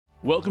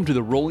Welcome to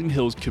the Rolling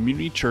Hills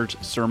Community Church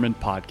Sermon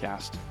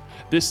Podcast.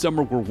 This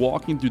summer, we're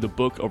walking through the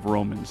book of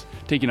Romans,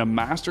 taking a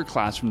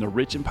masterclass from the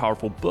rich and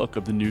powerful book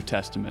of the New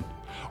Testament.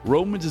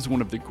 Romans is one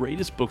of the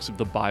greatest books of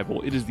the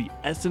Bible. It is the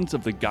essence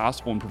of the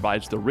gospel and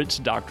provides the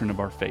rich doctrine of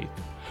our faith.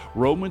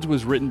 Romans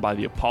was written by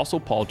the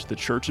Apostle Paul to the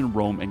church in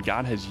Rome, and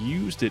God has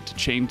used it to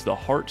change the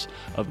hearts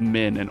of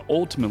men and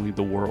ultimately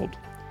the world.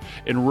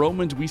 In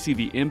Romans, we see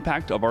the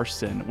impact of our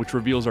sin, which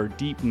reveals our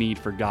deep need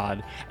for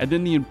God, and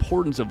then the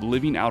importance of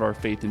living out our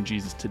faith in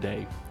Jesus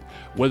today.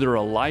 Whether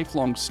a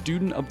lifelong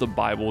student of the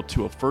Bible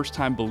to a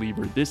first-time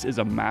believer, this is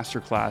a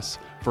masterclass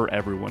for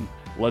everyone.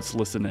 Let's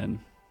listen in.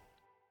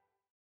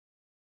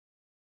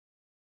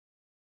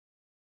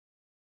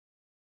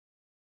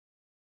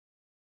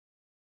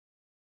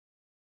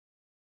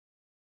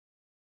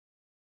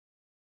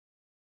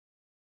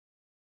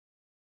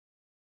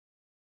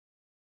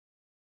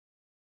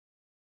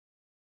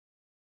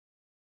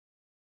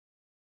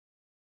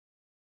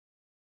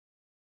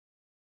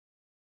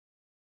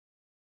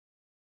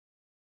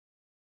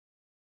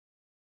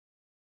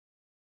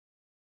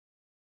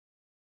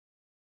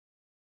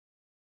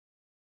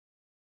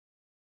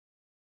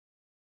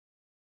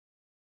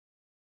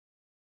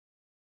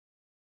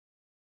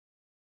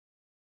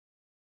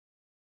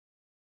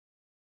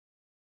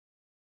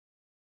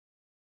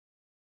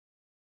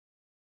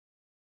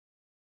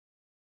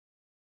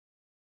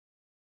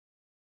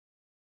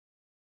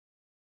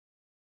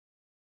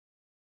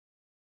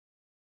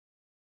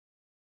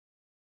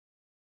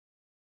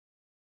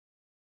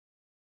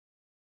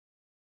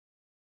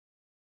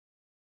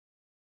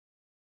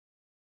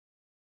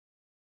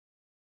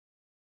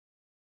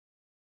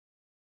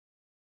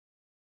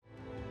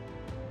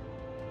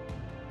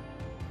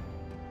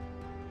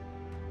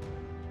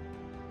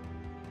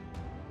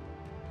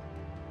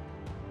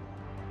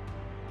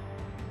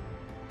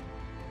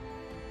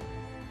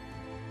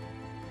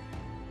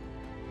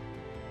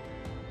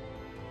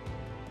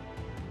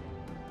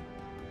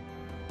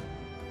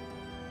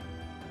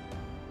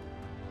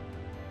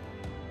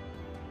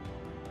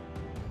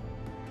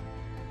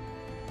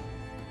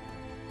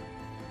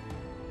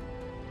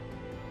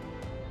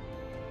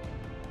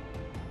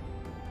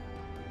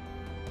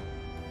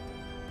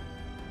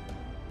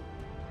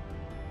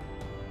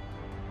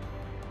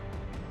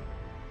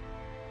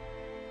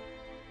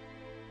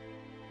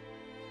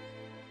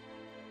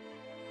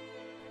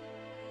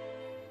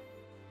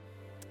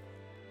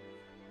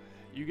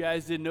 You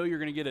guys didn't know you were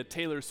going to get a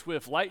Taylor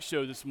Swift light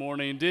show this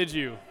morning, did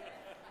you?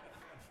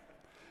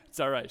 It's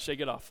all right. Shake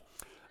it off.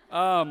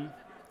 Have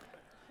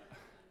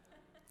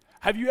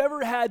you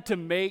ever had to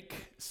make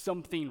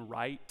something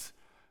right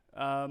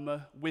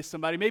with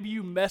somebody? Maybe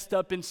you messed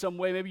up in some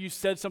way. Maybe you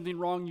said something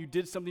wrong, you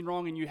did something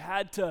wrong, and you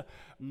had to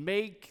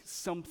make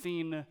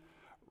something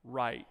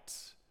right.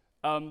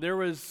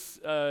 This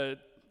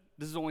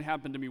has only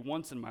happened to me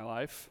once in my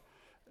life.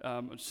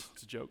 It's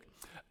a joke.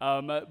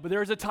 But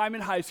there was a time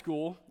in high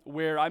school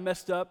where I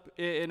messed up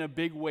in a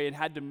big way and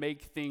had to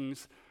make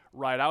things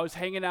right. I was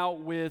hanging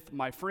out with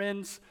my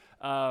friends.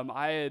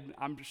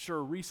 I'm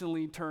sure,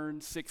 recently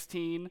turned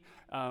 16.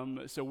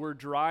 So we're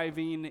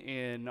driving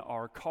in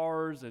our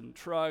cars and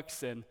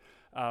trucks, and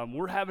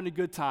we're having a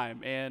good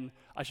time. And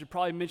I should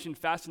probably mention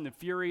Fast and the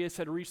Furious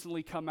had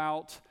recently come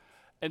out.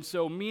 And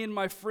so me and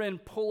my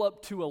friend pull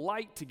up to a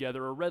light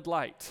together, a red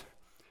light.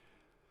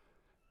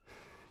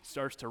 He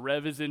starts to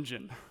rev his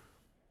engine.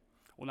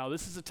 Well, now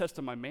this is a test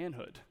of my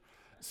manhood.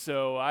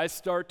 So I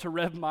start to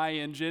rev my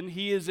engine.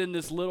 He is in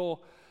this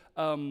little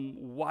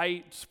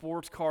white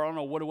sports car. I don't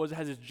know what it was. It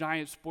has this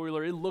giant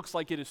spoiler. It looks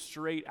like it is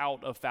straight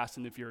out of Fast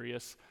and the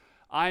Furious.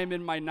 I am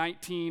in my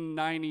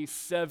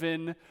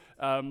 1997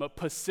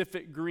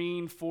 Pacific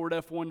Green Ford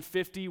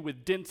F-150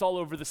 with dents all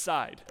over the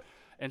side.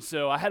 And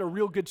so I had a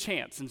real good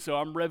chance. And so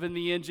I'm revving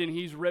the engine.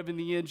 He's revving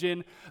the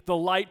engine. The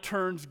light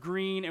turns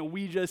green, and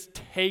we just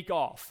take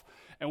off.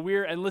 And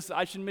listen,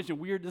 I should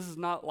mention, this is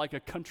not like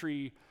a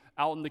country,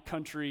 out in the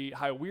country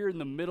highway. We're in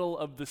the middle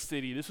of the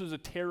city. This was a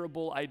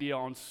terrible idea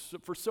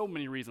for so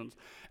many reasons.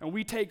 And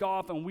we take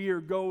off, and we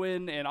are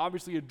going, and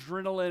obviously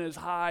adrenaline is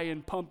high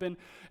and pumping.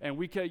 And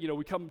we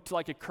come to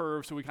like a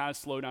curve, so we kind of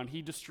slow down.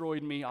 He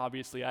destroyed me,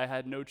 obviously. I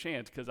had no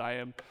chance because I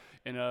am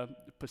in a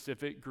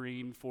Pacific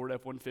Green Ford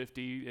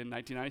F-150 in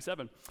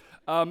 1997.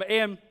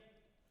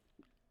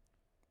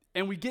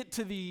 And we get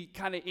to the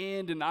kind of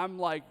end, and I'm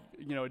like,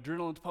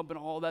 adrenaline's pumping,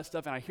 all that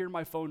stuff, and I hear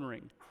my phone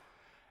ring.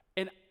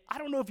 And I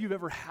don't know if you've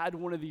ever had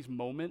one of these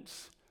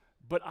moments,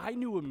 but I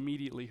knew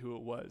immediately who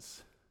it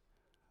was.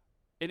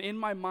 And in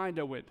my mind,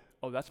 I went,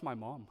 oh, that's my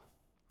mom.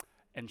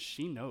 And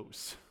she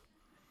knows.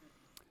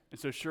 And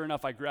so sure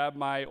enough, I grabbed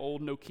my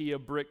old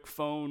Nokia brick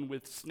phone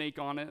with Snake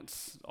on it.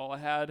 It's all I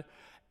had.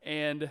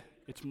 And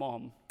it's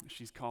Mom.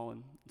 She's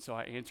calling. So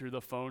I answer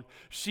the phone.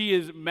 She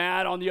is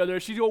mad on the other.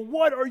 She's going,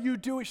 what are you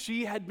doing?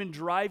 She had been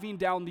driving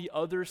down the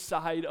other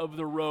side of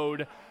the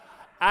road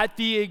at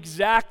the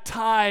exact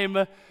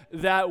time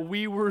that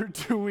we were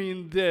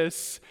doing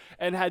this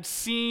and had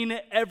seen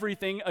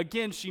everything.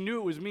 Again, she knew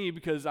it was me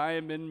because I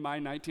am in my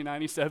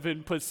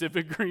 1997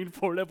 Pacific Green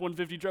Ford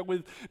F-150 truck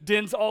with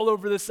dents all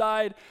over the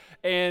side.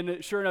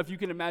 And sure enough, you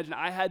can imagine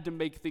I had to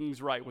make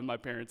things right with my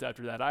parents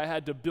after that. I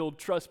had to build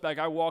trust back.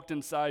 I walked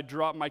inside,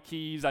 dropped my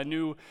keys. I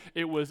knew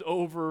it was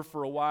over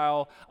for a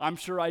while. I'm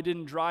sure I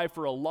didn't drive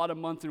for a lot of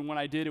months, and when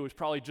I did, it was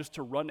probably just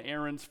to run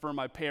errands for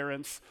my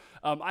parents.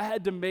 I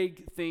had to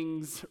make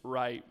things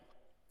right.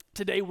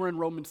 Today we're in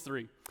Romans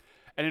 3.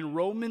 And in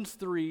Romans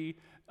 3,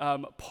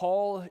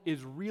 Paul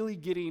is really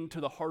getting to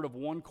the heart of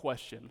one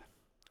question.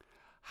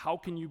 How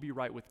can you be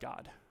right with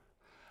God?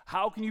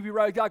 How can you be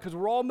right with God? Because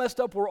we're all messed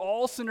up, we're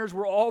all sinners,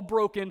 we're all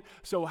broken.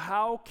 So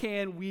how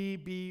can we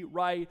be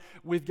right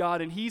with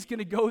God? And he's going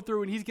to go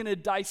through and he's going to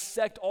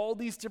dissect all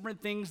these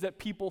different things that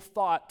people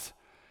thought.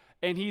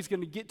 And he's going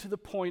to get to the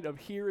point of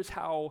here is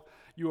how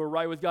you are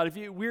right with God.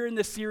 We're in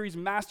this series,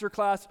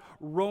 Masterclass,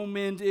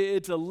 Romans.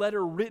 It's a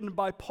letter written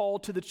by Paul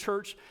to the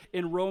church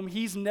in Rome.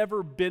 He's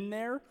never been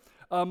there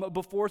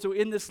before. So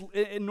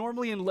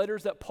normally in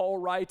letters that Paul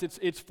writes,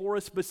 it's for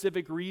a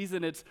specific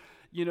reason. It's,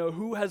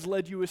 who has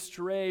led you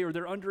astray, or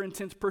they're under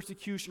intense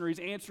persecution, or he's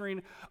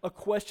answering a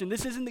question.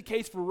 This isn't the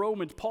case for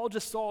Romans. Paul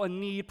just saw a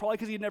need, probably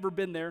because he'd never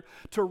been there,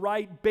 to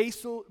write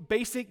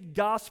basic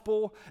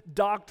gospel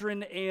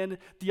doctrine and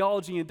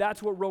theology, and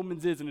that's what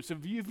Romans is. And so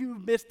if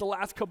you've missed the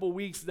last couple of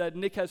weeks that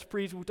Nick has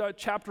preached, we talked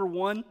chapter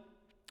 1,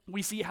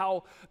 we see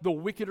how the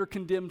wicked are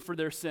condemned for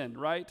their sin,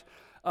 right?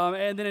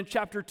 And then in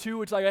chapter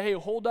 2, it's like, hey,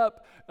 hold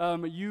up,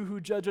 you who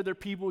judge other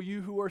people,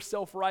 you who are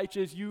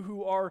self-righteous, you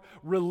who are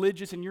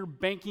religious, and you're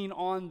banking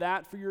on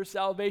that for your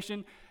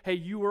salvation, hey,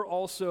 you are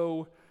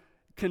also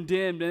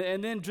condemned.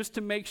 And then just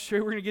to make sure,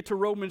 we're going to get to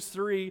Romans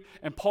 3,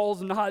 and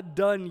Paul's not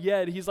done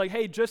yet. He's like,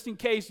 hey, just in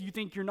case you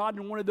think you're not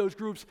in one of those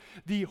groups,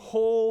 the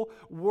whole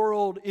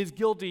world is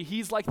guilty.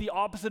 He's like the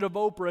opposite of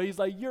Oprah. He's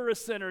like, you're a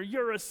sinner,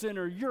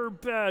 you're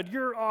bad,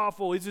 you're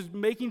awful. He's just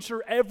making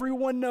sure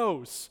everyone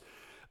knows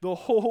the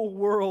whole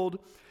world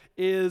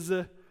is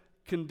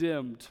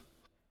condemned.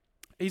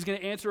 He's going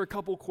to answer a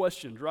couple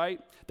questions, right,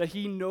 that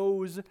he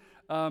knows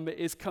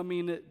is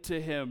coming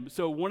to him.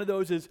 So one of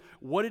those is,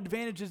 what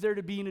advantage is there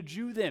to being a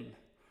Jew then,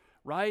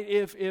 right?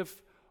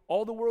 If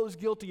all the world is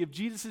guilty, if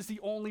Jesus is the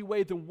only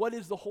way, then what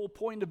is the whole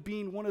point of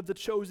being one of the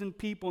chosen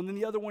people? And then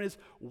the other one is,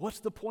 what's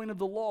the point of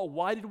the law?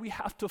 Why did we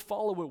have to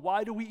follow it?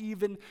 Why do we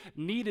even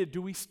need it?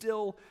 Do we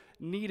still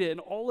need it? And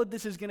all of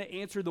this is going to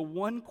answer the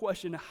one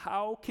question,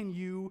 how can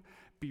you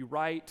be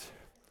right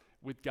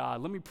with God?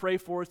 Let me pray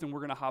for us, and we're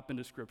going to hop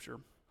into Scripture.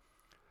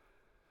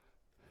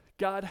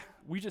 God,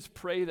 we just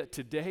pray that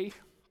today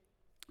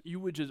you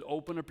would just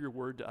open up your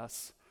word to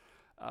us.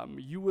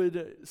 You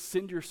would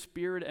send your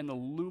Spirit and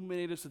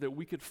illuminate us so that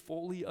we could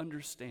fully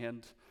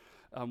understand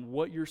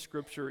what your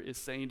Scripture is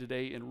saying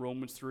today in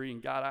Romans 3.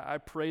 And God, I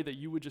pray that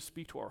you would just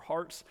speak to our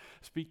hearts,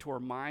 speak to our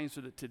minds,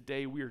 so that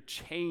today we are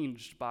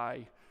changed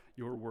by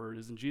your word.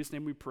 It's in Jesus'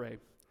 name we pray.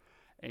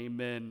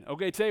 Amen.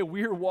 Okay, today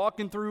we're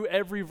walking through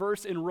every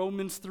verse in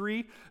Romans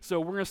 3.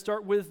 So we're going to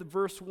start with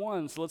verse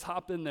 1. So let's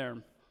hop in there.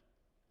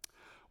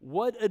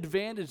 What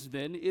advantage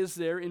then is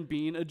there in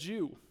being a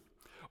Jew?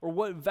 Or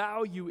what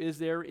value is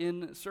there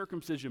in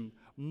circumcision?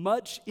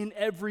 Much in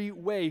every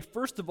way.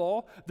 First of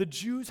all, the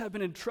Jews have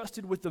been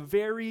entrusted with the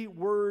very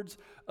words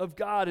of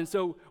God. And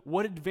so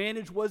what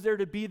advantage was there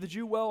to be the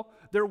Jew? Well,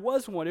 there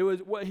was one. It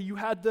was you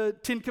had the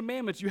 10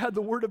 Commandments. You had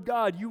the Word of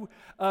God. You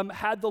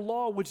had the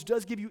law, which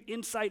does give you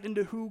insight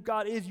into who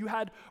God is. You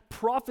had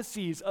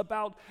prophecies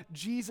about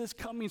Jesus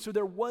coming. So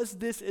there was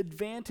this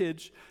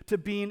advantage to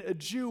being a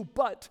Jew.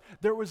 But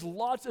there was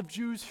lots of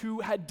Jews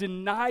who had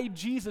denied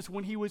Jesus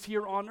when he was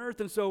here on earth.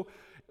 And so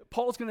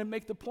Paul's going to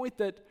make the point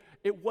that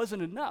it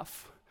wasn't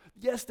enough.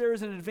 Yes, there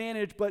is an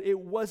advantage, but it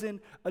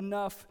wasn't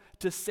enough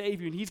to save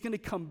you. And he's going to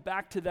come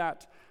back to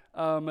that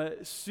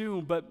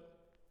soon. But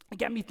it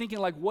got me thinking,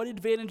 like, what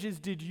advantages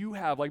did you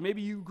have? Like,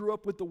 maybe you grew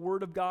up with the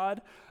Word of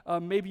God.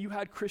 Maybe you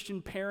had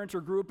Christian parents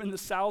or grew up in the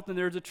South and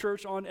there's a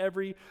church on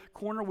every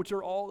corner, which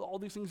are all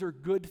these things are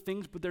good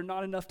things, but they're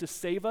not enough to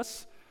save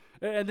us.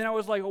 And then I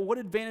was like, well, what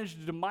advantage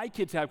do my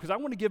kids have? Because I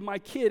want to give my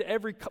kid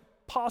every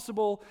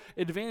possible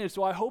advantage.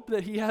 So I hope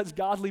that he has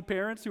godly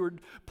parents who are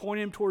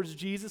pointing him towards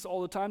Jesus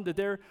all the time, that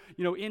they're,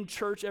 in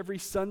church every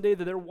Sunday,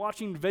 that they're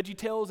watching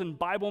VeggieTales and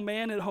Bible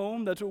Man at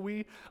home. That's what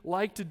we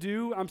like to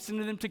do. I'm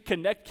sending them to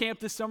Connect Camp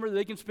this summer.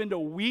 They can spend a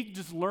week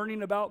just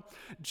learning about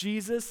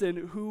Jesus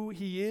and who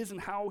he is and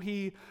how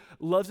he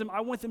loves them.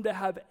 I want them to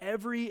have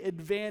every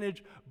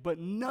advantage, but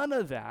none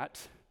of that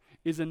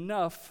is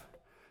enough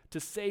to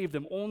save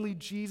them. Only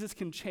Jesus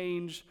can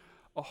change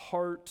a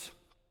heart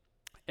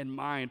and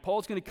mind.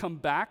 Paul's going to come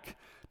back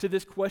to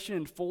this question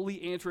and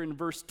fully answer it in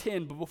verse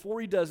 10. But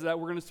before he does that,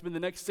 we're going to spend the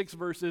next 6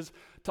 verses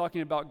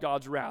talking about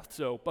God's wrath.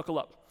 So buckle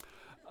up.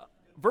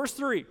 Verse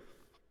 3.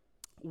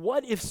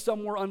 What if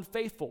some were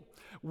unfaithful?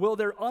 Will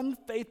their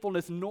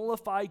unfaithfulness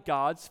nullify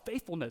God's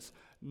faithfulness?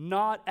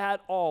 Not at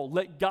all.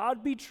 Let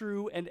God be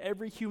true and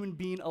every human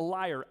being a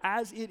liar,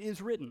 as it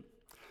is written.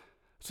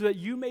 so that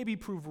you may be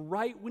proved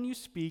right when you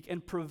speak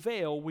and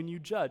prevail when you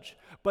judge.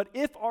 But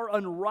if our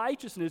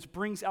unrighteousness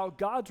brings out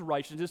God's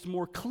righteousness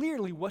more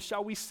clearly, what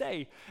shall we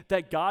say?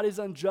 That God is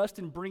unjust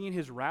in bringing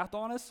his wrath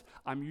on us?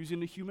 I'm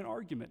using a human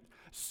argument.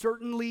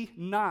 Certainly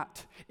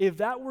not. If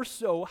that were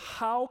so,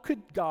 how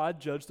could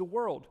God judge the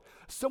world?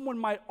 Someone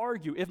might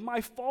argue, if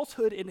my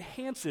falsehood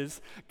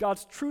enhances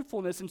God's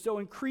truthfulness and so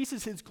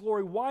increases his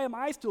glory, why am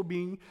I still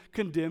being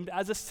condemned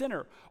as a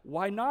sinner?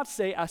 Why not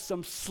say, as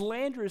some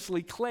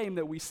slanderously claim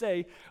that we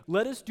say,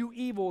 let us do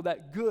evil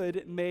that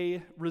good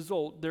may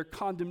result? Their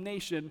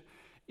condemnation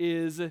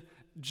is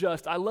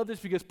just. I love this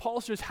because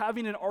Paul's just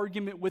having an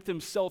argument with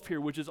himself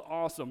here, which is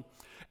awesome.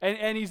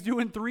 And he's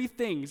doing three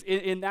things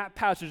in that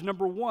passage.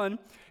 Number one,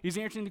 he's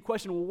answering the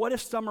question, well, what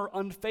if some are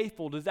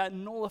unfaithful? Does that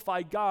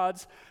nullify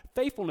God's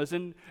faithfulness?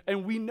 And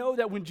we know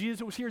that when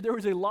Jesus was here, there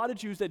was a lot of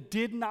Jews that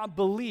did not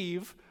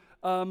believe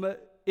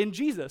in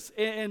Jesus.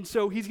 And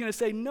so he's going to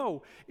say,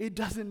 no, it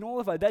doesn't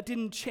nullify. That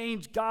didn't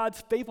change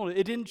God's faithfulness.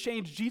 It didn't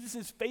change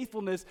Jesus'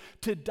 faithfulness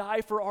to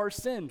die for our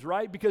sins,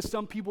 right? Because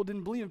some people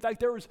didn't believe. In fact,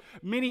 there was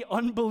many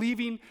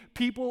unbelieving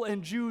people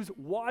and Jews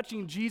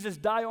watching Jesus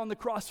die on the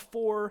cross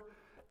for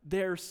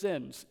their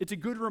sins. It's a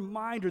good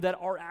reminder that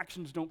our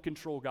actions don't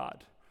control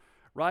God,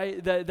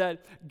 right?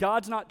 That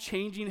God's not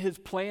changing his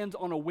plans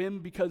on a whim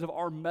because of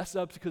our mess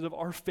ups, because of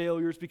our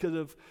failures, because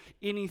of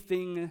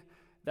anything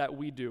that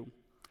we do.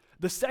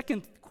 The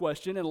second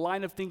question and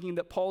line of thinking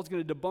that Paul's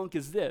going to debunk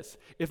is this: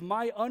 if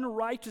my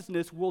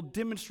unrighteousness will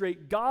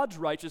demonstrate God's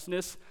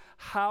righteousness,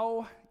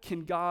 how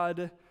can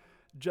God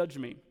judge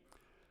me?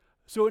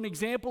 So an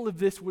example of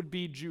this would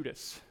be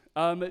Judas.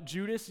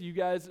 Judas,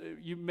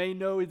 you may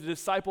know, is the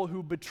disciple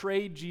who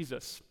betrayed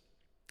Jesus.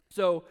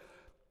 So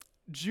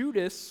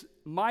Judas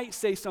might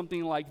say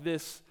something like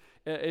this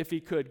if he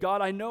could.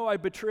 God, I know I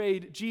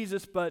betrayed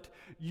Jesus, but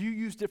you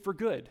used it for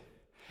good.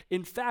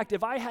 In fact,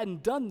 if I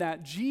hadn't done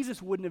that,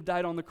 Jesus wouldn't have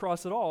died on the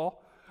cross at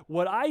all.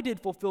 What I did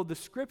fulfilled the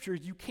scriptures.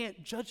 You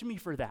can't judge me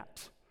for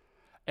that.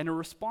 And a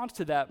response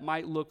to that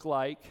might look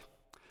like,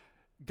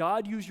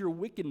 God used your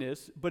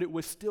wickedness, but it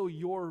was still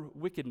your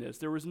wickedness.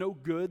 There was no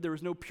good, there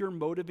was no pure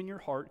motive in your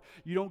heart.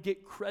 You don't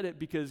get credit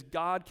because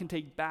God can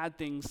take bad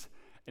things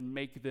and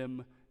make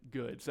them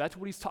good. So that's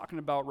what he's talking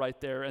about right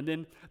there. And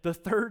then the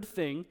third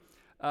thing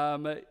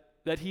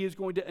that he is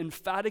going to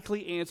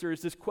emphatically answer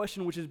is this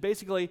question, which is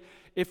basically,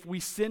 if we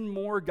sin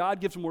more, God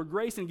gives more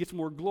grace and gets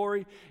more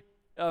glory,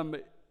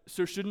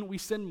 so shouldn't we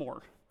sin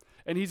more?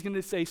 And he's going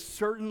to say,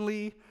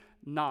 certainly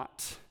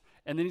not.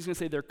 And then he's going to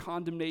say their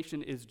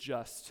condemnation is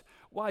just.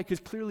 Why? Because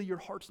clearly your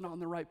heart's not in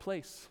the right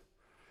place.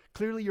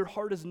 Clearly your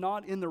heart is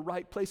not in the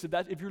right place.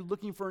 If you're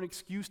looking for an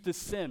excuse to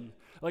sin,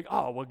 like,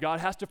 oh, well,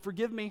 God has to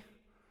forgive me.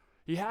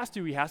 He has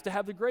to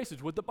have the grace.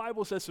 It's what the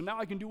Bible says, so now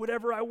I can do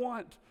whatever I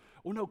want.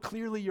 Oh no,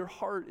 clearly your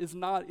heart is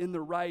not in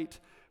the right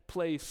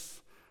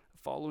place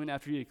following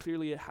after you.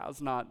 Clearly it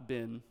has not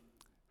been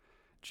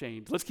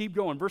changed. Let's keep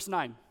going. Verse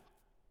 9.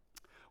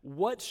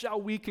 What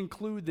shall we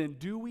conclude then?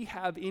 Do we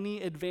have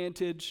any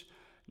advantage?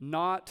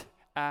 Not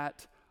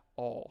at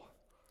all.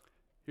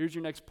 Here's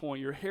your next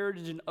point. Your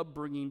heritage and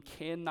upbringing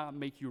cannot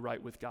make you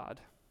right with God.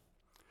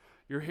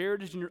 Your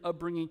heritage and your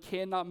upbringing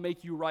cannot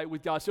make you right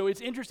with God. So it's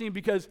interesting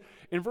because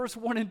in verse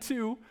 1 and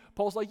 2,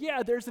 Paul's like,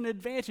 yeah, there's an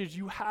advantage.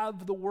 You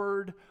have the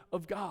word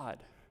of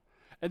God.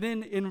 And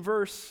then in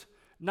verse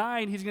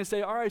 9, he's going to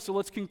say, all right, so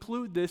let's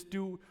conclude this.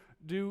 Do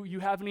you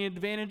have any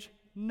advantage?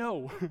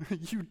 No,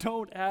 you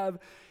don't have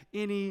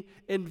any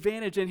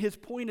advantage. And his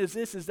point is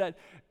this, is that,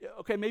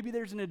 okay, maybe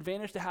there's an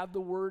advantage to have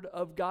the word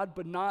of God,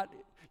 but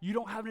you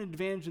don't have an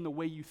advantage in the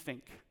way you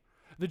think.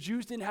 The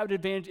Jews didn't have an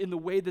advantage in the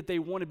way that they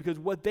wanted, because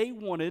what they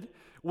wanted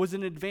was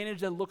an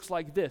advantage that looks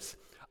like this.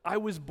 I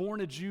was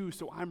born a Jew,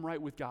 so I'm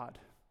right with God.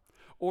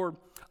 Or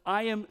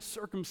I am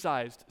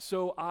circumcised,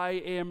 so I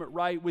am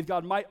right with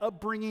God. My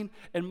upbringing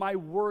and my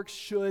works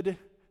should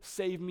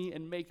save me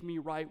and make me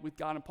right with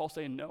God. And Paul's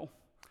saying, no,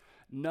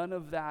 none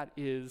of that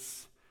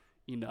is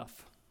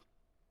enough.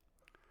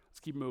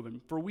 Let's keep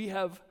moving. For we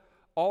have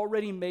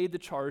already made the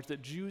charge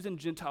that Jews and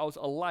Gentiles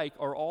alike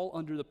are all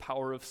under the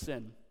power of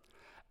sin.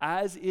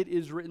 As it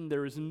is written,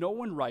 there is no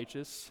one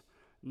righteous,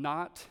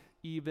 not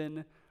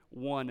even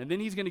one. And then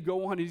he's going to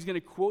go on and he's going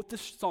to quote the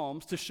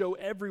Psalms to show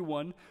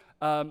everyone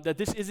that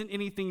this isn't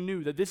anything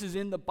new, that this is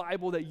in the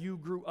Bible that you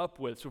grew up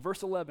with. So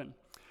verse 11,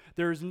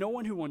 there is no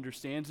one who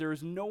understands, there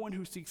is no one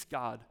who seeks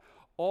God.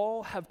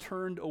 All have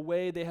turned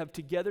away, they have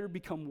together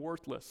become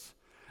worthless.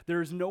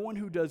 There is no one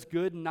who does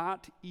good,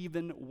 not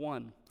even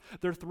one.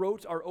 Their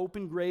throats are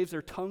open graves,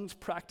 their tongues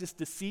practice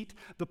deceit.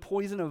 The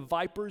poison of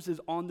vipers is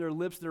on their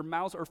lips. Their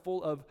mouths are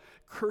full of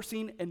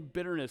cursing and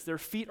bitterness. Their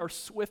feet are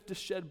swift to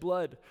shed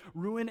blood.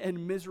 Ruin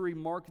and misery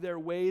mark their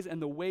ways,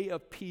 and the way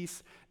of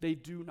peace they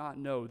do not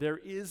know. There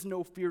is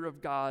no fear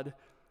of God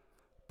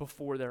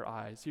before their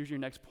eyes. Here's your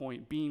next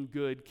point. Being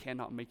good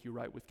cannot make you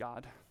right with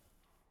God.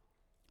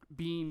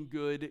 Being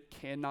good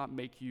cannot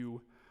make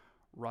you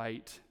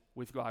right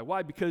with God.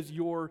 Why? Because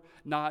you're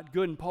not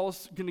good. And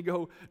Paul's going to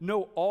go,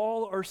 no,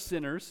 all are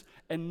sinners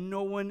and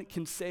no one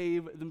can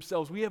save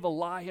themselves. We have a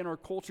lie in our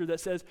culture that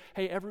says,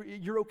 hey,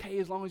 you're okay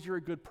as long as you're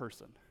a good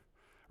person.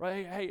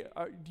 Right? Hey,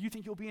 do you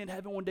think you'll be in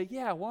heaven one day?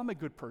 Yeah, well, I'm a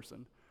good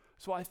person.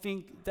 So I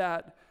think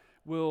that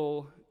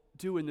will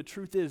do. And the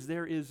truth is,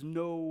 there is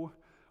no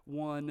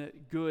one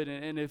good.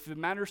 And if it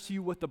matters to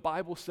you what the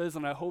Bible says,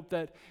 and I hope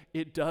that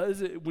it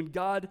does, when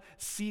God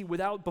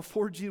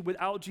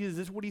without Jesus,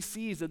 this is what he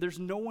sees, that there's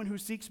no one who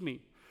seeks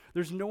me.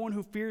 There's no one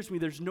who fears me.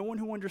 There's no one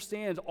who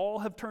understands. All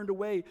have turned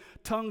away.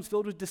 Tongues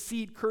filled with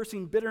deceit,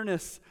 cursing,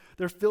 bitterness.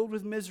 They're filled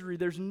with misery.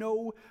 There's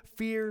no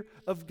fear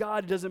of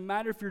God. It doesn't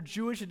matter if you're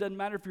Jewish. It doesn't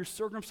matter if you're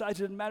circumcised.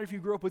 It doesn't matter if you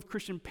grew up with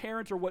Christian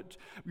parents or what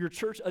your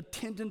church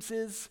attendance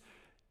is.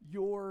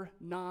 You're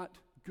not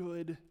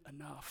good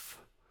enough.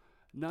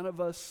 None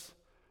of us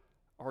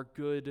are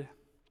good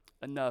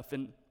enough.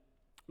 And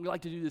we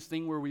like to do this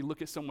thing where we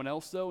look at someone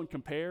else, though, and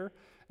compare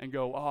and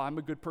go, oh, I'm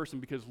a good person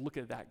because look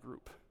at that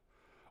group.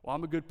 Well,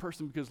 I'm a good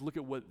person because look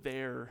at what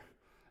they're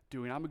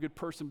doing. I'm a good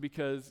person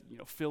because,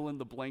 fill in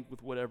the blank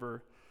with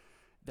whatever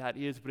that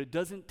is. But it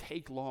doesn't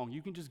take long.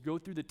 You can just go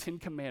through the 10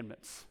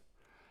 Commandments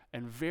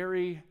and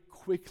very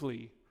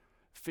quickly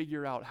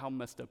figure out how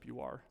messed up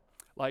you are.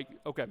 Like,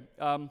 okay,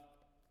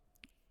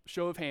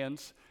 show of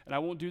hands, and I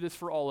won't do this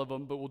for all of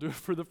them, but we'll do it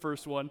for the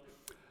first one.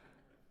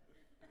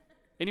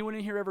 Anyone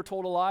in here ever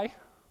told a lie?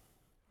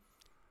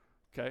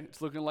 Okay,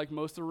 it's looking like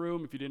most of the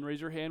room. If you didn't raise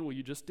your hand, well,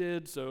 you just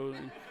did, so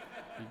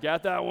you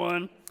got that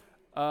one.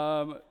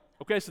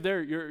 Okay, so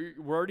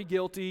we're already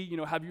guilty.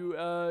 Have you,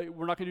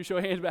 we're not going to do show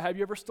of hands, but have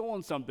you ever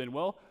stolen something?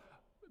 Well,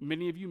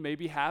 many of you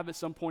maybe have at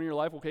some point in your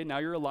life. Okay, now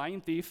you're a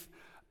lying thief.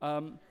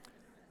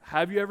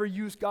 Have you ever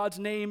used God's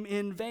name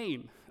in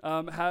vain?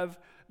 Have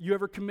you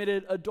ever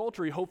committed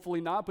adultery? Hopefully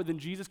not, but then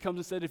Jesus comes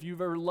and said, if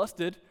you've ever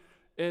lusted,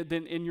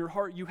 then in your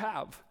heart you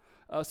have.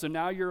 So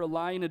now you're a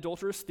lying,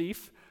 adulterous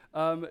thief.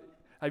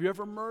 Have you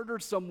ever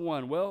murdered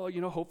someone? Well,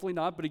 hopefully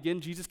not. But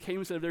again, Jesus came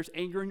and said, if there's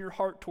anger in your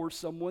heart towards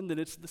someone, then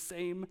it's the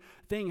same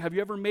thing. Have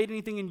you ever made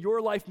anything in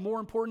your life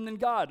more important than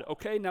God?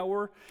 Okay, now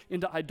we're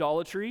into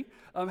idolatry.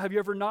 Have you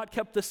ever not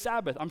kept the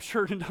Sabbath? I'm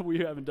sure we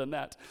haven't done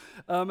that.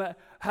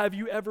 Have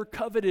you ever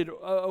coveted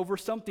over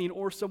something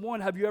or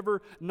someone? Have you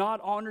ever not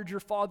honored your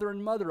father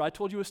and mother? I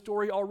told you a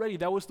story already.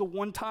 That was the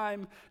one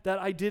time that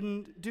I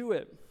didn't do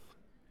it.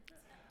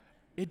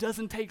 It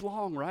doesn't take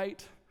long,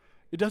 right?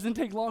 It doesn't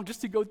take long just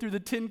to go through the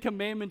 10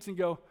 Commandments and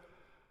go,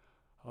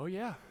 oh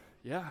yeah,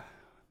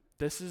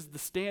 this is the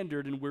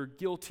standard and we're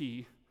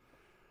guilty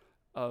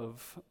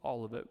of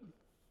all of it.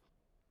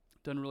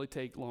 Doesn't really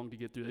take long to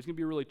get through. It's going to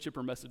be a really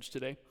chipper message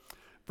today.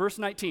 Verse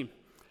 19.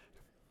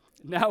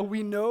 Now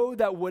we know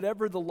that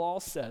whatever the law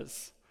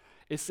says,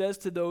 it says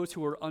to those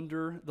who are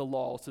under the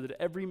law, so that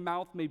every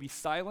mouth may be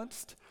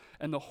silenced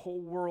and the whole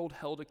world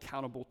held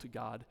accountable to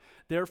God.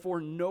 Therefore,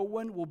 no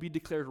one will be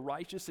declared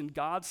righteous in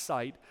God's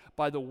sight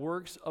by the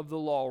works of the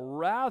law.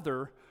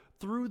 Rather,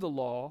 through the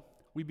law,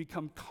 we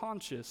become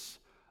conscious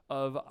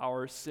of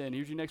our sin.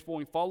 Here's your next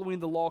point.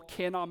 Following the law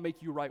cannot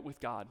make you right with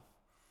God.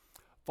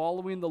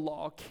 Following the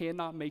law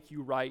cannot make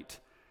you right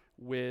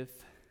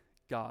with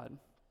God.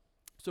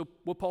 So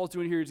what Paul's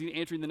doing here is he's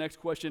answering the next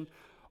question.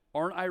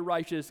 Aren't I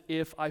righteous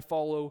if I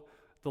follow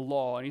the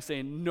law? And he's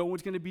saying no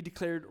one's going to be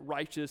declared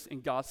righteous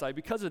in God's sight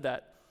because of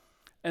that.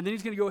 And then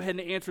he's going to go ahead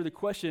and answer the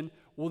question,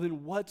 well,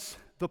 then what's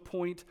the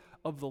point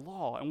of the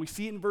law? And we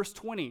see it in verse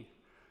 20.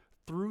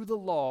 Through the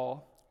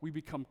law, we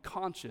become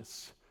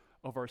conscious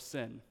of our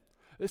sin.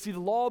 See, the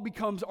law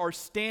becomes our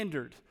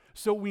standard,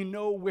 so we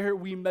know where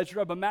we measure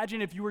up.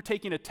 Imagine if you were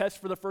taking a test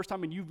for the first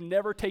time and you've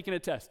never taken a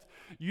test.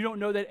 You don't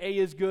know that A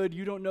is good.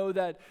 You don't know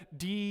that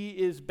D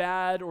is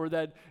bad or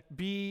that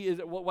B is,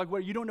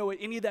 what you don't know what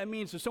any of that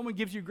means. So someone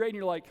gives you a grade and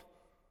you're like,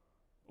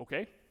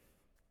 okay,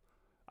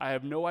 I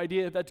have no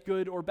idea if that's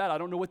good or bad. I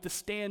don't know what the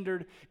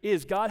standard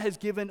is. God has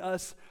given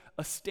us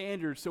a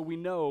standard so we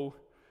know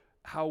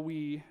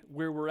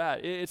where we're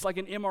at. It's like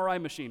an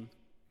MRI machine.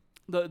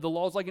 The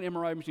law is like an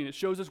MRI machine. It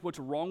shows us what's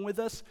wrong with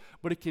us,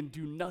 but it can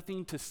do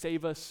nothing to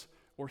save us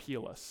or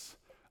heal us.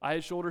 I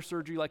had shoulder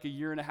surgery like a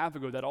year and a half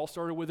ago. That all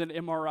started with an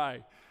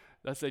MRI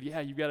that said, yeah,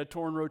 you've got a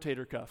torn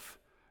rotator cuff.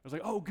 I was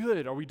like, oh,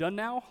 good. Are we done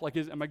now?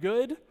 Am I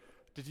good?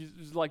 Did you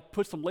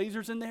put some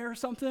lasers in there or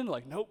something?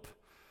 Nope.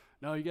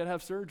 No, you got to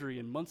have surgery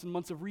and months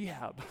of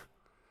rehab.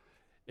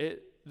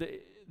 The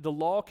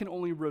law can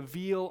only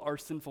reveal our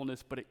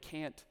sinfulness, but it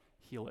can't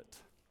heal it.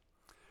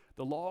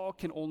 The law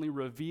can only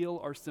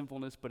reveal our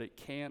sinfulness, but it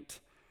can't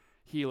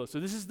heal us. So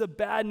this is the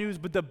bad news,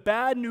 but the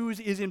bad news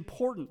is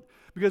important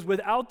because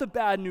without the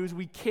bad news,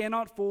 we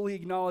cannot fully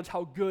acknowledge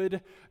how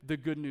good the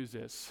good news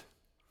is.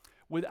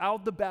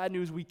 Without the bad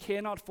news, we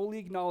cannot fully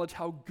acknowledge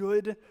how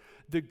good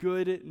the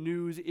good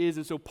news is.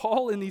 And so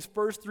Paul, in these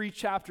first 3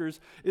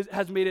 chapters,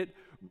 has made it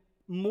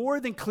more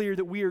than clear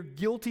that we are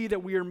guilty,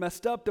 that we are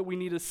messed up, that we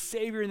need a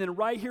Savior. And then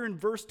right here in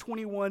verse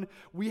 21,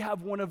 we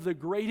have one of the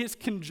greatest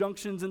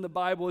conjunctions in the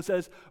Bible. It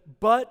says,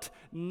 but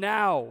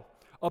now,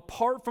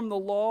 Apart from the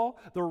law,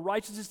 the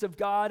righteousness of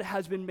God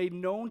has been made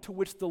known, to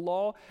which the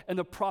law and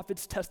the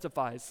prophets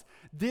testifies.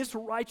 This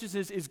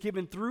righteousness is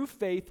given through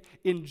faith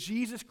in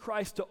Jesus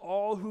Christ to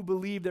all who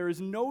believe. There is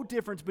no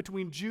difference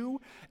between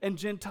Jew and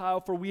Gentile,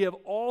 for we have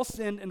all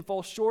sinned and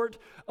fall short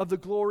of the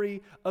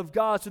glory of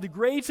God. So the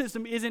grade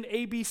system isn't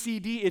A, B, C,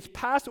 D. It's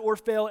pass or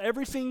fail.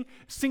 Every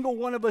single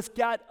one of us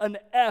got an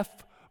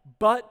F,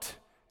 but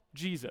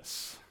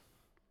Jesus.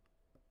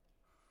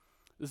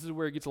 This is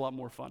where it gets a lot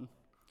more fun.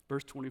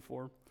 Verse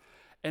 24,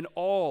 and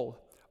all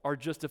are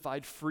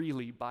justified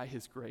freely by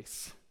his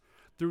grace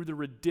through the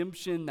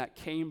redemption that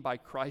came by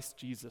Christ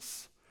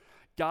Jesus.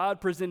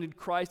 God presented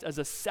Christ as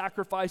a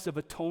sacrifice of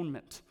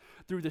atonement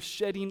through the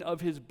shedding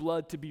of his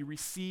blood to be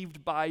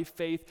received by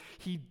faith.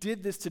 He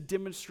did this to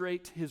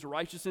demonstrate his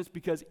righteousness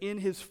because in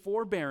his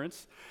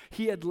forbearance,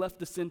 he had left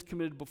the sins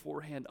committed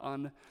beforehand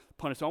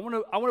unpunished. So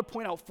I want to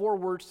point out 4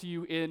 words to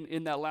you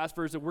in that last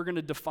verse that we're going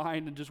to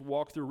define and just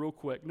walk through real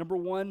quick. Number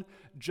 1,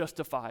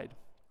 justified.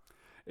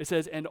 It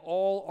says, and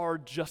all are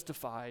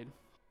justified.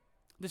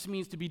 This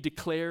means to be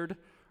declared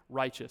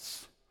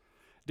righteous.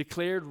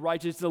 Declared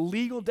righteous. It's a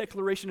legal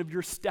declaration of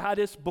your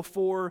status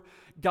before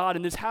God.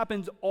 And this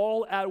happens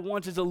all at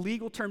once. It's a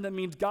legal term that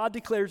means God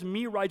declares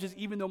me righteous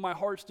even though my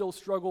heart still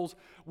struggles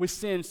with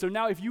sin. So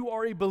now if you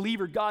are a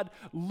believer, God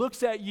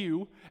looks at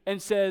you and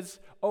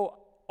says, oh,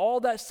 all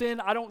that sin,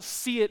 I don't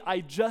see it. I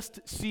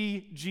just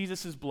see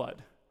Jesus'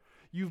 blood.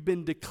 You've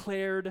been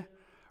declared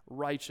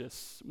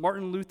righteous.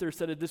 Martin Luther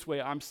said it this way,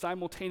 I'm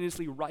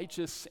simultaneously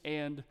righteous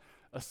and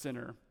a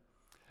sinner.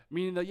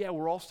 Meaning that, yeah,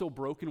 we're all still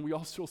broken. We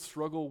all still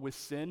struggle with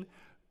sin.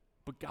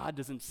 But God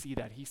doesn't see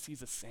that. He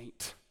sees a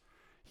saint.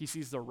 He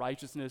sees the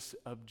righteousness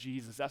of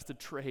Jesus. That's the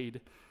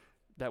trade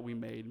that we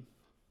made.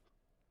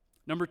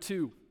 Number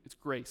 2, it's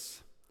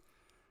grace.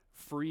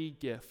 Free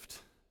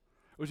gift.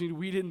 Which means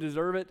we didn't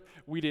deserve it.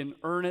 We didn't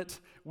earn it.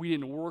 We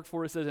didn't work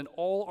for it. It says, and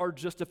all are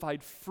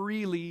justified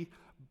freely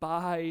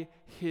by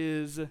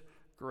his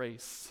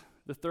grace.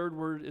 The third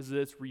word is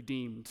this,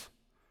 redeemed.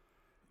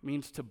 It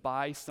means to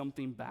buy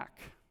something back.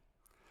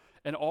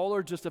 And all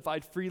are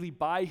justified freely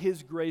by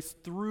his grace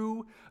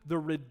through the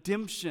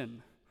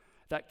redemption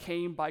that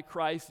came by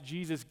Christ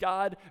Jesus.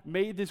 God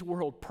made this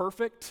world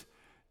perfect.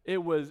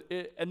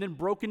 And then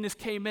brokenness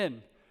came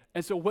in.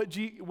 And so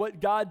what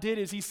God did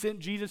is he sent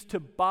Jesus to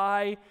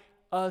buy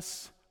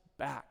us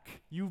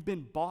back. You've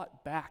been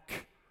bought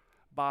back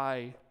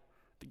by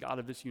the God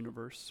of this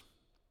universe.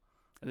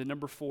 And then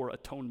number 4,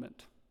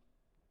 atonement.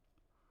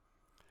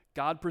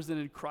 God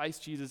presented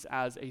Christ Jesus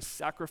as a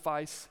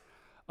sacrifice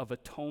of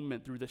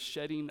atonement through the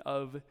shedding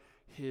of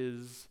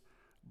his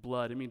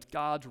blood. It means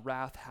God's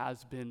wrath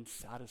has been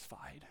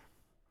satisfied.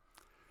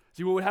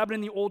 See, what would happen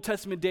in the Old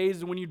Testament days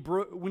is when you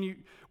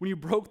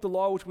broke the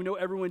law, which we know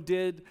everyone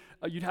did,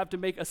 you'd have to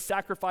make a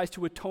sacrifice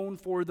to atone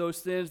for those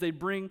sins. They'd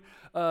bring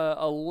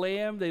a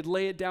lamb, they'd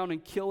lay it down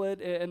and kill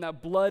it, and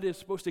that blood is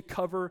supposed to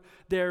cover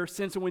their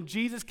sins. So when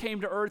Jesus came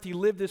to earth, he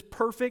lived this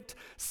perfect,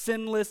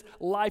 sinless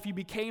life. He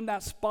became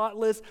that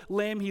spotless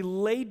lamb. He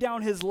laid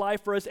down his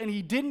life for us, and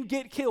he didn't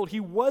get killed. He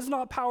was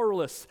not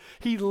powerless.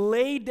 He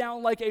laid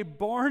down like a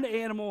barn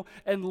animal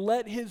and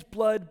let his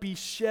blood be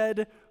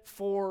shed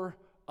for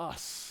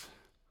us.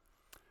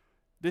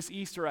 This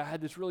Easter, I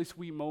had this really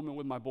sweet moment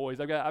with my boys.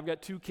 I've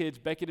got 2 kids,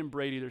 Beckett and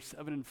Brady. They're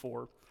 7 and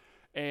 4.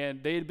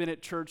 And they had been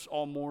at church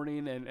all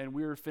morning, and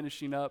we were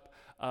finishing up,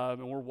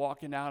 and we're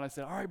walking out. And I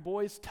said, all right,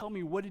 boys, tell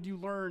me, what did you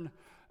learn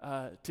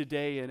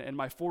today? And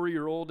my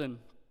 4-year-old and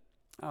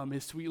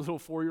his sweet little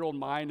 4-year-old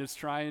mind is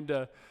trying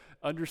to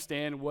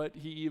understand what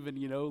he even,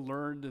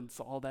 learned and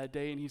saw that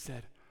day. And he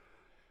said,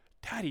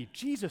 Daddy,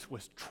 Jesus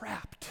was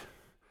trapped.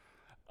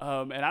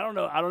 And I don't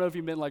know if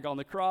he meant like on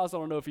the cross. I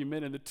don't know if he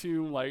meant in the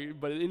tomb.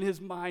 But in his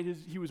mind,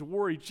 he was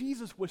worried.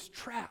 Jesus was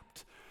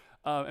trapped.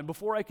 And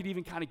before I could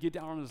even kind of get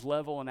down on his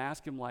level and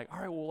ask him, all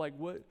right, well,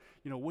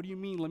 what do you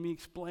mean? Let me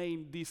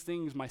explain these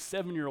things. My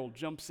 7-year-old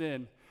jumps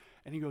in,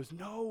 and he goes,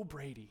 no,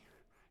 Brady,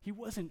 he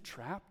wasn't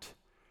trapped.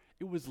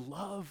 It was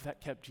love that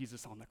kept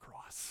Jesus on the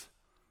cross.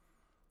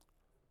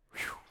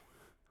 Whew.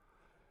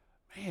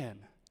 Man,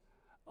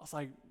 I was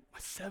like, my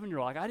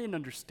 7-year-old, I didn't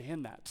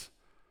understand that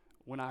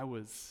when I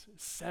was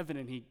 7,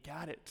 and he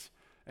got it,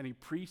 and he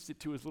preached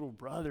it to his little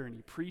brother, and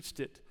he preached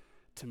it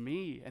to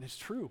me, and it's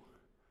true.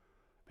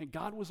 Man,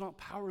 God was not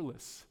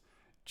powerless.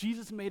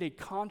 Jesus made a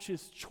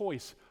conscious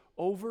choice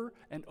over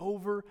and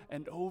over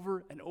and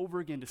over and over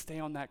again to stay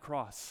on that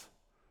cross.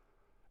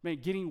 Man,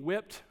 getting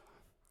whipped,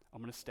 I'm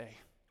going to stay.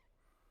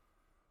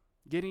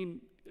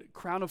 Getting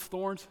crown of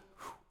thorns,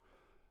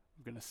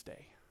 I'm going to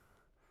stay.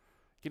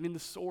 Getting the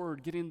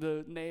sword, getting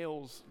the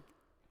nails,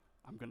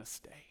 I'm going to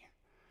stay.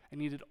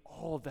 And he did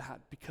all of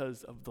that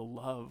because of the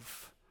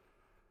love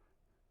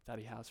that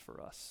he has for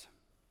us.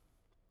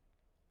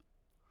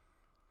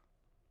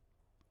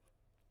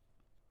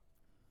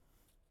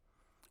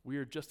 We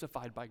are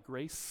justified by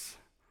grace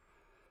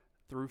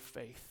through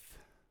faith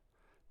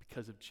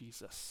because of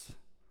Jesus.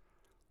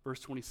 Verse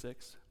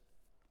 26.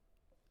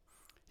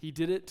 He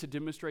did it to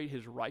demonstrate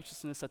his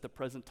righteousness at the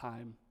present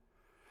time,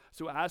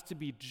 so as to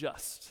be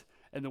just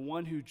and the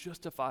one who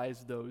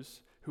justifies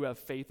those who have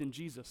faith in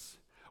Jesus.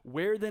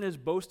 Where then is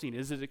boasting?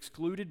 Is it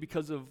excluded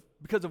because of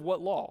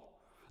what law?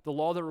 The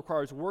law that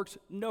requires works?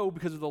 No,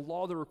 because of the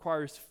law that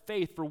requires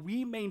faith. For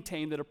we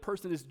maintain that a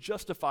person is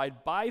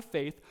justified by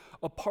faith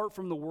apart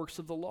from the works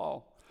of the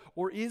law.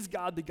 Or is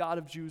God the God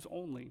of Jews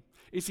only?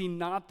 Is he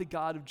not the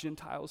God of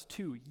Gentiles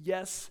too?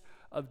 Yes,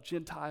 of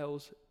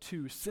Gentiles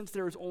too. Since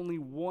there is only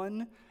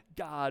one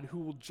God who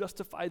will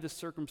justify the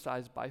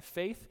circumcised by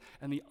faith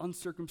and the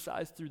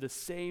uncircumcised through the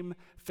same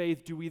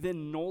faith, do we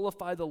then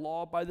nullify the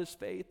law by this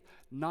faith?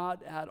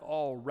 Not at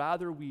all.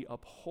 Rather, we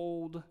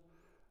uphold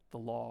the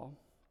law.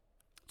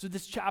 So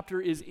this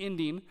chapter is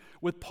ending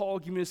with Paul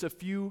giving us a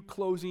few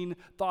closing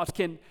thoughts.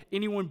 Can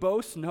anyone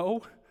boast?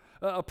 No.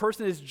 A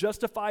person is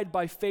justified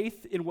by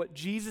faith in what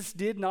Jesus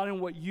did, not in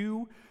what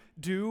you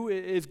do.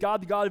 Is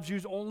God the God of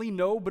Jews only?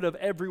 No, but of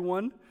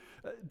everyone.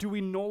 Do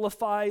we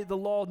nullify the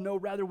law? No,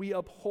 rather we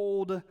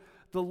uphold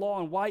the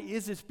law. And why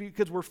is this?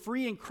 Because we're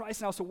free in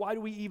Christ now, so why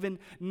do we even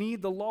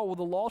need the law? Well,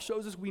 the law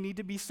shows us we need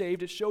to be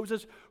saved. It shows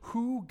us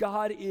who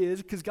God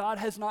is, because God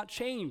has not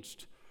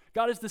changed.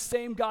 God is the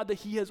same God that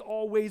he has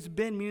always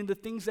been, meaning the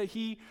things that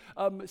he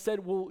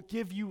said will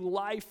give you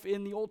life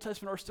in the Old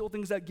Testament are still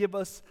things that give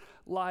us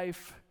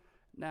life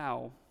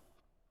now.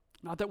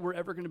 Not that we're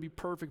ever going to be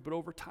perfect, but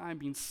over time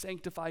being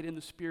sanctified in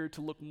the Spirit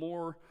to look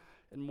more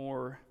and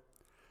more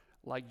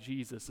like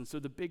Jesus. And so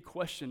the big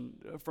question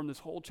from this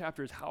whole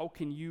chapter is, how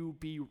can you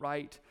be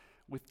right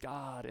with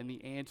God? And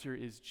the answer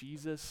is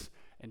Jesus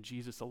and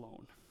Jesus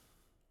alone.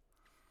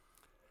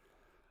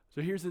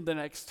 So here's the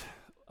next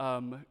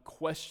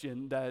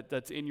question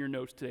that's in your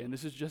notes today, and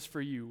this is just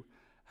for you.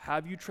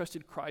 Have you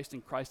trusted Christ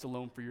and Christ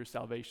alone for your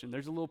salvation?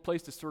 There's a little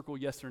place to circle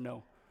yes or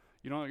no.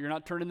 You're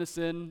not turning this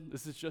in.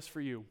 This is just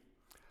for you.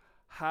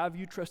 Have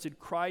you trusted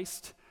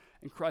Christ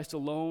and Christ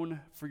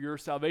alone for your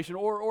salvation?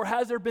 Or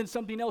has there been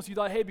something else you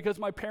thought, hey, because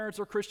my parents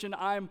are Christian,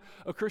 I'm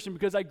a Christian.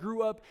 Because I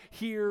grew up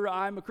here,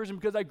 I'm a Christian.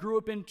 Because I grew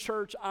up in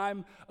church,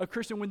 I'm a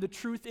Christian. When the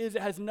truth is,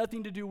 it has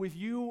nothing to do with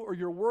you or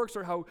your works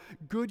or how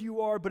good you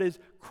are, but is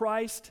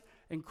Christ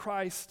and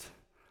Christ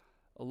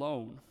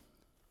alone.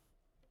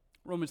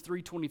 Romans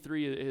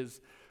 3:23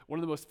 is one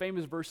of the most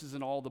famous verses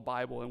in all the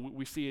Bible, and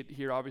we see it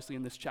here obviously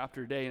in this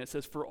chapter today, and it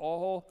says, "For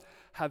all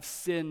have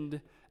sinned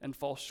and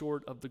fall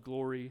short of the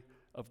glory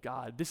of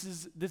God."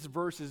 This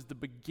verse is the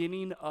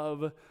beginning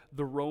of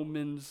the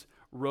Romans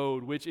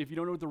Road, which, if you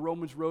don't know what the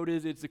Romans Road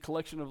is, it's a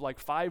collection of like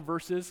 5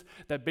 verses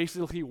that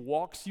basically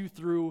walks you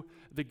through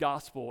the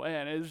gospel.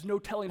 And there's no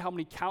telling how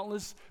many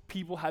countless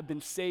people have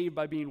been saved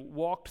by being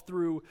walked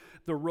through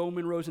the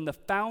Roman roads. And the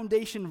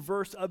foundation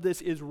verse of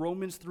this is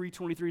Romans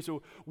 3:23.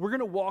 So we're going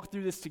to walk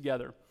through this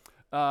together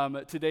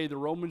today, the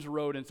Romans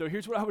Road. And so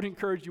here's what I would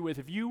encourage you with.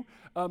 If you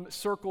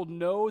circled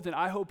no, then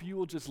I hope you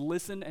will just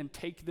listen and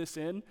take this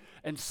in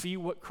and see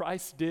what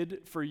Christ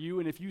did for you.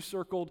 And if you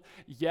circled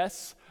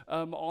yes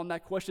on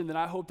that question, then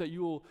I hope that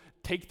you will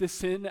take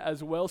this in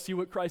as well, see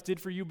what Christ did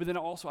for you. But then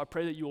also I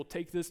pray that you will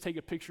take this, take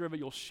a picture of it,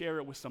 you'll share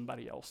it with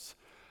somebody else,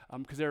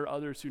 because there are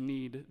others who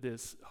need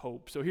this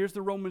hope. So here's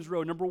the Romans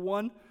Road. Number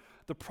 1,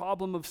 the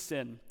problem of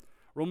sin.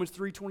 Romans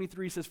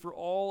 3:23 says, "For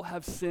all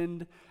have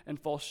sinned and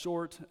fall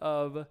short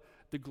of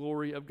the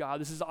glory of God."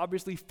 This is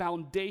obviously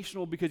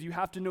foundational because you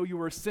have to know you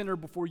are a sinner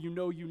before you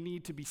know you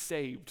need to be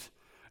saved.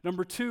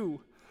 Number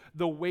 2,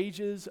 the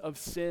wages of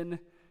sin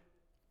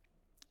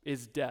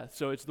is death.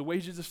 So it's the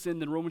wages of sin,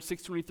 then Romans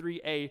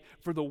 6:23a,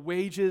 for the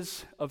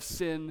wages of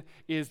sin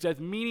is death,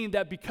 meaning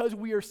that because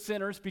we are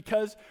sinners,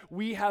 because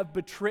we have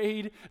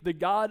betrayed the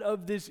God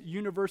of this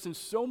universe in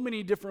so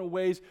many different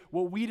ways,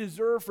 what we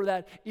deserve for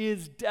that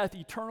is death,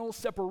 eternal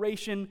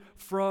separation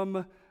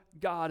from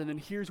God. And then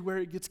here's where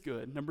it gets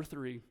good. Number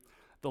 3,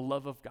 the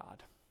love of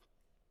God.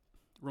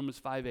 Romans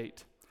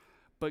 5:8.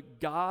 But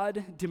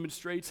God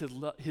demonstrates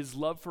his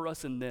love for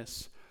us in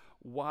this: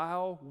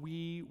 while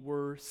we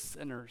were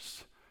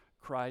sinners,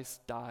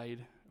 Christ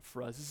died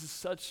for us. This is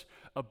such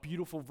a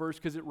beautiful verse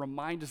because it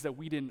reminds us that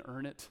we didn't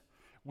earn it.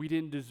 We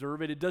didn't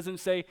deserve it. It doesn't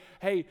say,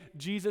 hey,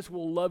 Jesus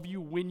will love you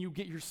when you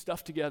get your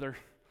stuff together.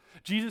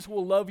 Jesus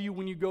will love you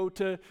when you go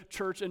to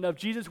church enough.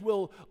 Jesus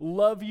will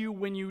love you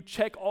when you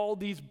check all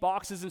these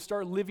boxes and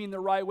start living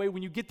the right way.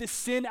 When you get this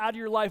sin out of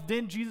your life,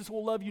 then Jesus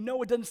will love you.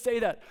 No, it doesn't say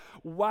that.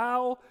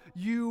 While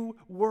you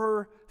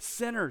were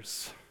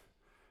sinners,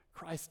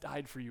 Christ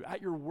died for you.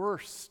 At your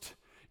worst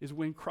is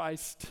when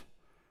Christ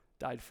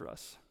died for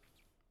us.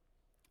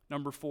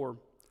 Number 4,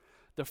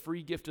 the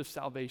free gift of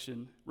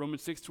salvation.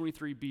 Romans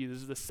 6:23b, this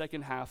is the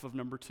second half of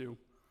number 2.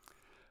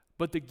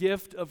 But the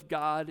gift of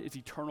God is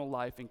eternal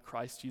life in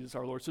Christ Jesus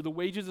our Lord. So the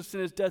wages of sin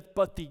is death,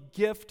 but the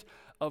gift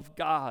of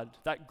God,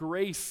 that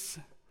grace,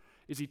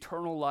 is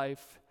eternal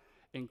life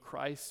in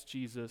Christ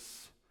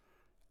Jesus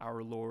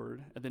our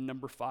Lord. And then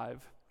number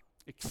 5,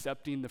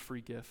 accepting the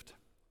free gift.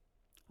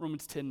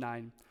 Romans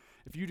 10:9.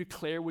 If you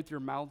declare with your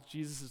mouth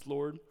Jesus is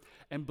Lord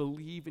and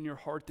believe in your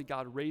heart that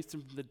God raised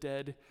him from the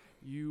dead,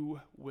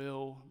 you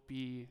will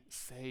be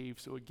saved.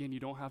 So again, you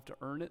don't have to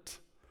earn it.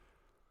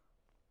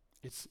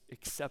 It's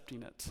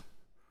accepting it.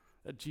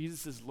 that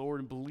Jesus is Lord,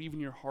 and believe in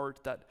your heart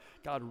that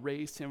God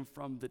raised him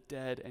from the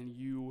dead, and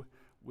you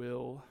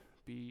will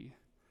be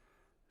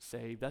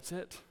saved. That's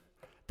it.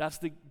 That's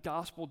the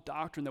gospel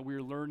doctrine that we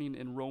are learning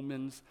in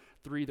Romans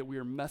 3, that we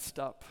are messed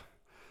up,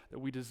 that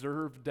we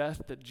deserve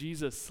death, that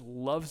Jesus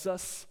loves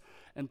us,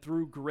 and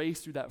through grace,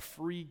 through that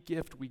free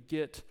gift, we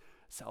get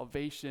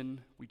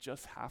salvation. We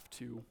just have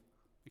to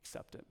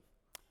accept it.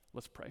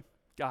 Let's pray.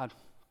 God,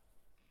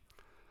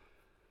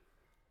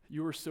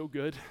 you are so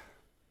good.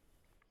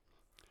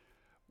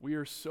 We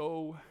are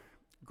so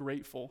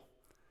grateful,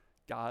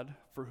 God,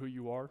 for who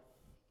you are.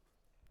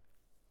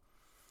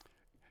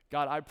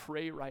 God, I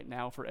pray right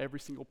now for every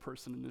single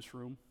person in this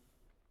room.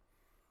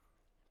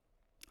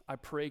 I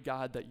pray,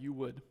 God, that you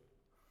would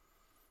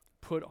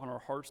put on our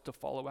hearts to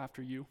follow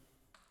after you.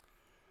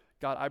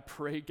 God, I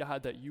pray,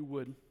 God, that you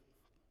would,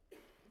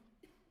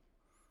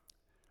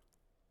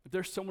 if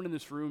there's someone in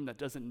this room that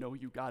doesn't know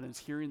you, God, and is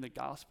hearing the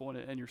gospel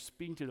and you're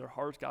speaking to their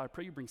hearts, God, I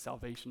pray you bring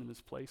salvation in this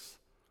place.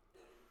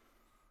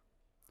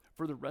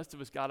 For the rest of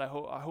us, God, I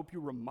hope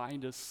you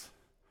remind us,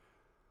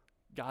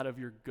 God, of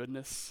your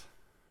goodness,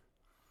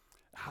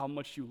 how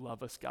much you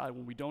love us, God.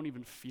 When we don't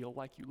even feel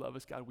like you love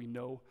us, God, we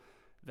know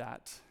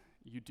that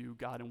you do,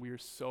 God, and we are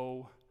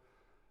so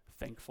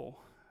thankful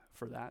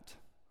for that.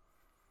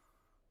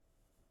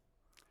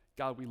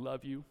 God, we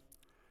love you.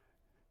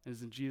 And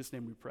it's in Jesus'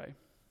 name we pray.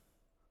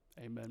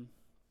 Amen.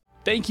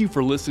 Thank you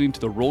for listening to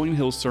the Rolling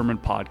Hills Sermon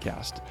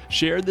Podcast.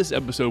 Share this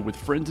episode with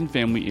friends and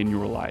family in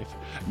your life.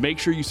 Make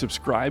sure you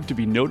subscribe to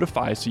be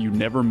notified so you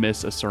never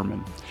miss a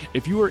sermon.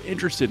 If you are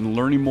interested in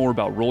learning more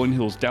about Rolling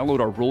Hills, download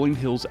our Rolling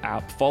Hills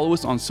app, follow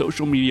us on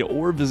social media,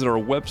 or visit our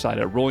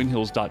website at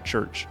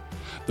rollinghills.church.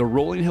 The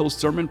Rolling Hills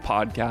Sermon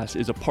Podcast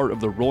is a part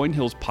of the Rolling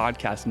Hills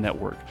Podcast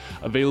Network,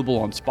 available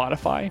on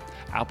Spotify,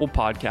 Apple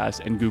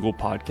Podcasts, and Google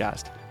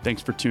Podcasts.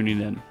 Thanks for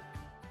tuning in.